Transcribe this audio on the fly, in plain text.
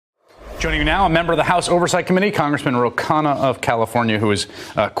Joining you now, a member of the House Oversight Committee, Congressman Khanna of California, who was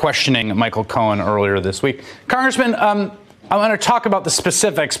questioning Michael Cohen earlier this week. Congressman, I want to talk about the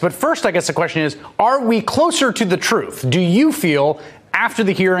specifics, but first, I guess the question is, are we closer to the truth? Do you feel, after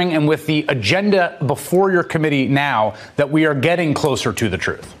the hearing and with the agenda before your committee now, that we are getting closer to the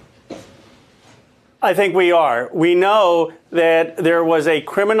truth? I think we are. We know that there was a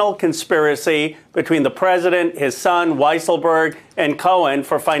criminal conspiracy between the president, his son, Weisselberg, and Cohen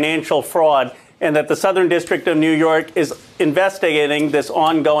for financial fraud, and that the Southern District of New York is investigating this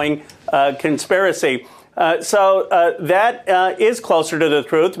ongoing conspiracy. That is closer to the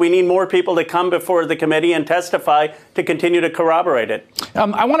truth. We need more people to come before the committee and testify to continue to corroborate it.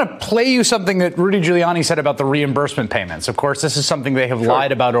 I want to play you something that Rudy Giuliani said about the reimbursement payments. Of course, this is something they have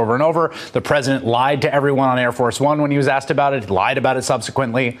lied about over and over. The president lied to everyone on Air Force One when he was asked about it. He lied about it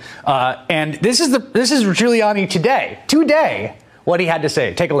subsequently. And this is Giuliani today, what he had to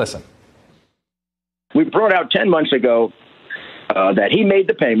say. Take a listen. We brought out 10 months ago that he made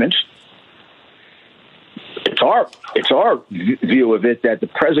the payments. It's our view of it that the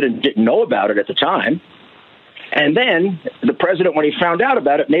president didn't know about it at the time. And then the president, when he found out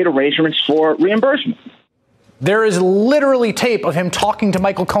about it, made arrangements for reimbursement. There is literally tape of him talking to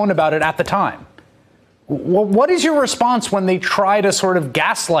Michael Cohen about it at the time. What is your response when they try to sort of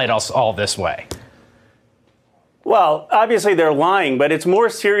gaslight us all this way? Well, obviously they're lying, but it's more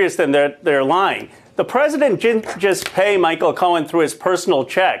serious than they're lying. The president didn't just pay Michael Cohen through his personal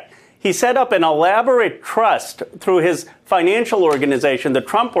check. He set up an elaborate trust through his financial organization, the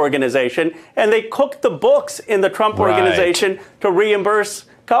Trump Organization, and they cooked the books in the Trump Organization to reimburse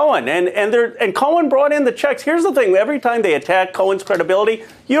Cohen. And Cohen brought in the checks. Here's the thing. Every time they attack Cohen's credibility,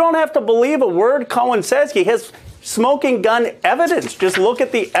 you don't have to believe a word Cohen says. He has smoking gun evidence. Just look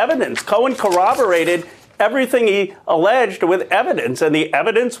at the evidence. Cohen corroborated everything he alleged with evidence. And the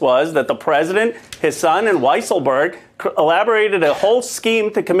evidence was that the president, his son, and Weisselberg elaborated a whole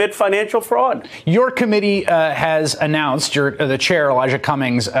scheme to commit financial fraud. Your committee has announced, the chair, Elijah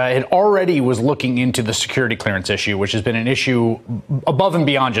Cummings, already was looking into the security clearance issue, which has been an issue above and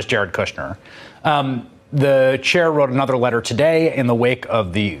beyond just Jared Kushner. The chair wrote another letter today in the wake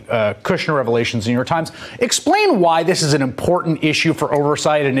of the Kushner revelations in the New York Times. Explain why this is an important issue for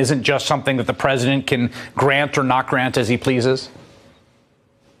oversight and isn't just something that the president can grant or not grant as he pleases.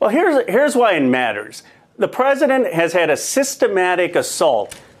 Well, here's why it matters. The president has had a systematic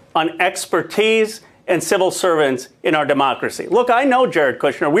assault on expertise and civil servants in our democracy. Look, I know Jared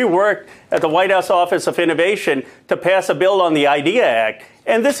Kushner. We worked at the White House Office of Innovation to pass a bill on the IDEA Act.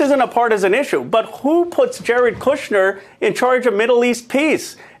 And this isn't a partisan issue. But who puts Jared Kushner in charge of Middle East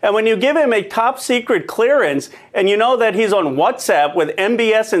peace? And when you give him a top secret clearance and you know that he's on WhatsApp with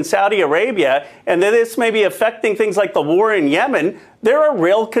MBS in Saudi Arabia and that this may be affecting things like the war in Yemen, there are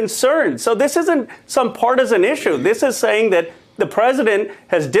real concerns. So this isn't some partisan issue. This is saying that the president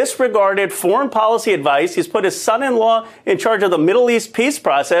has disregarded foreign policy advice. He's put his son-in-law in charge of the Middle East peace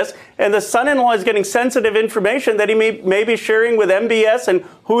process, and the son-in-law is getting sensitive information that he may be sharing with MBS and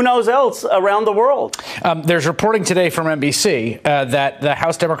who knows else around the world. There's reporting today from NBC that the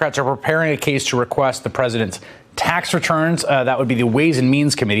House Democrats are preparing a case to request the president's tax returns. That would be the Ways and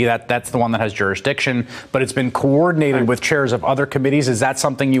Means Committee. That's the one that has jurisdiction, but it's been coordinated with chairs of other committees. Is that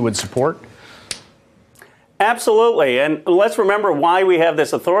something you would support? Absolutely. And let's remember why we have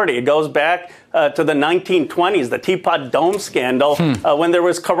this authority. It goes back to the 1920s, the Teapot Dome scandal, when there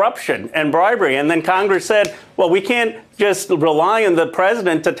was corruption and bribery. And then Congress said, well, we can't just rely on the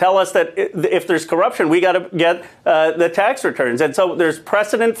president to tell us that if there's corruption, we got to get the tax returns. And so there's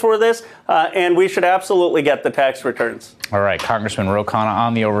precedent for this, and we should absolutely get the tax returns. All right. Congressman Khanna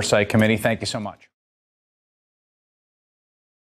on the Oversight Committee. Thank you so much.